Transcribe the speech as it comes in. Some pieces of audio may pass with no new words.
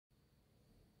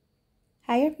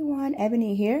Hi everyone,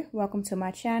 Ebony here. Welcome to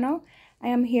my channel. I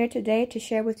am here today to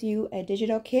share with you a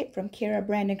digital kit from Cara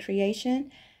Brandon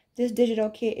Creation. This digital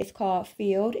kit is called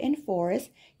Field and Forest.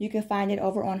 You can find it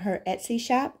over on her Etsy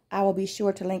shop. I will be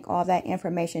sure to link all that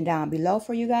information down below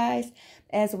for you guys,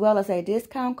 as well as a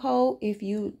discount code. If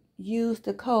you use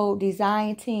the code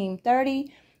DesignTeam30,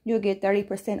 you'll get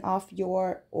 30% off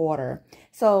your order.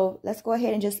 So let's go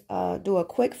ahead and just do a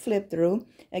quick flip through.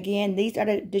 Again, these are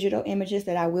the digital images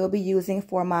that I will be using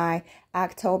for my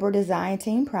October Design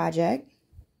Team project.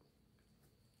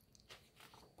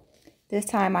 This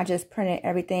time I just printed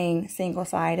everything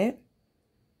single-sided.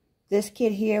 This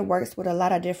kit here works with a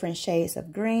lot of different shades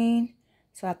of green,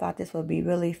 so I thought this would be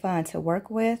really fun to work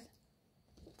with.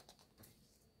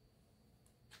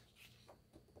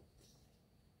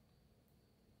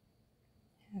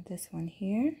 This one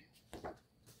here.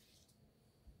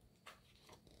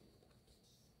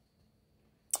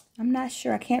 I'm not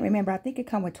sure. I can't remember. I think it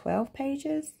comes with 12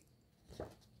 pages.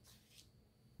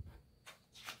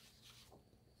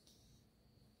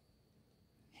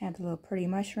 Have the little pretty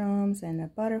mushrooms and the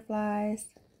butterflies.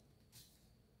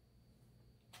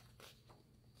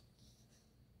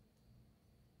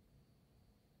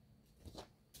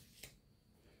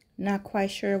 Not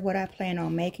quite sure what I plan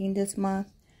on making this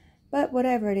month. But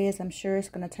whatever it is, I'm sure it's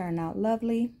going to turn out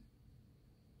lovely.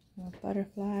 Little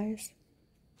butterflies.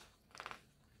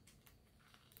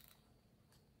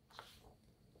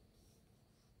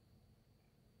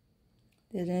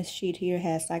 This sheet here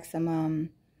has like some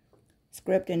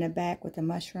script in the back with the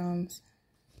mushrooms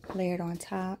layered on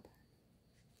top.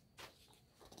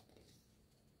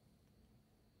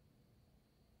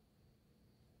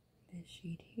 This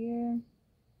sheet here.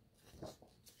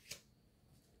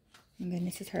 And then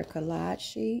this is her collage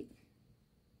sheet.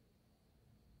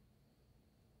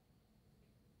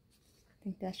 I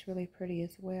think that's really pretty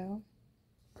as well.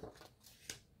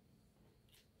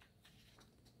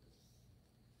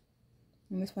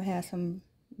 And this one has some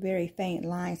very faint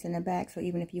lines in the back, so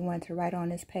even if you wanted to write on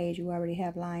this page, you already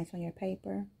have lines on your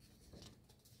paper.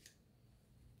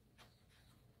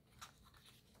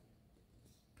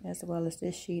 As well as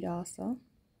this sheet also.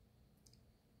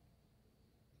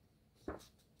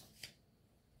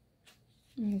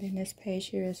 And then this page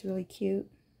here is really cute.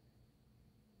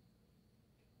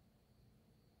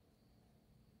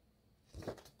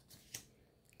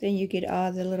 Then you get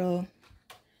all the little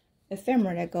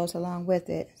ephemera that goes along with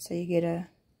it. So you get a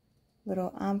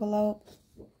little envelope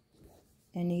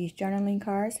and these journaling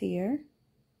cards here.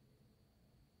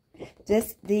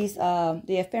 The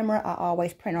ephemera I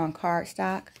always print on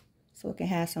cardstock so it can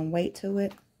have some weight to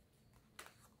it.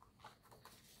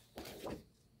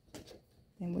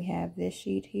 Then we have this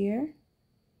sheet here.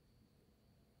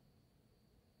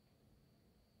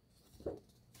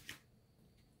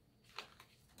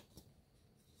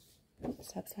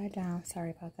 Oops, upside down. Sorry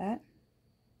about that.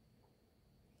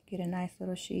 Get a nice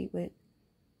little sheet with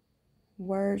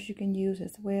words you can use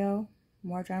as well.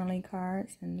 More journaling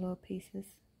cards and little pieces.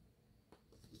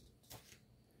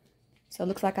 So it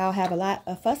looks like I'll have a lot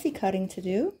of fussy cutting to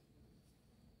do.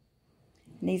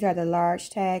 And these are the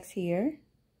large tags here.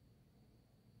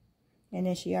 And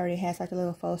then she already has like a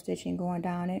little faux stitching going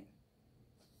down it.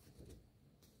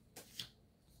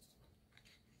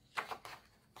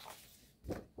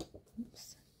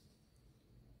 Oops.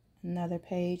 Another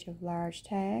page of large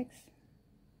tags.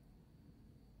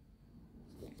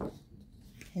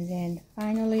 And then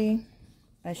finally,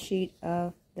 a sheet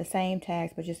of the same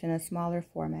tags, but just in a smaller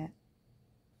format.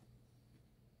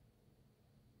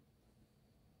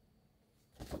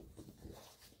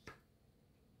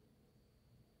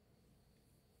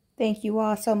 Thank you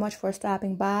all so much for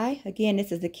stopping by. Again,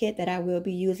 this is the kit that I will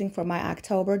be using for my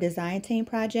October Design Team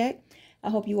project. I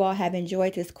hope you all have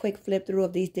enjoyed this quick flip through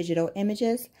of these digital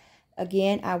images.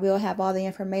 Again, I will have all the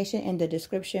information in the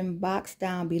description box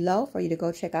down below for you to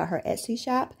go check out her Etsy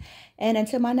shop. And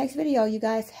until my next video, you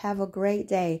guys have a great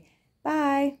day.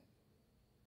 Bye.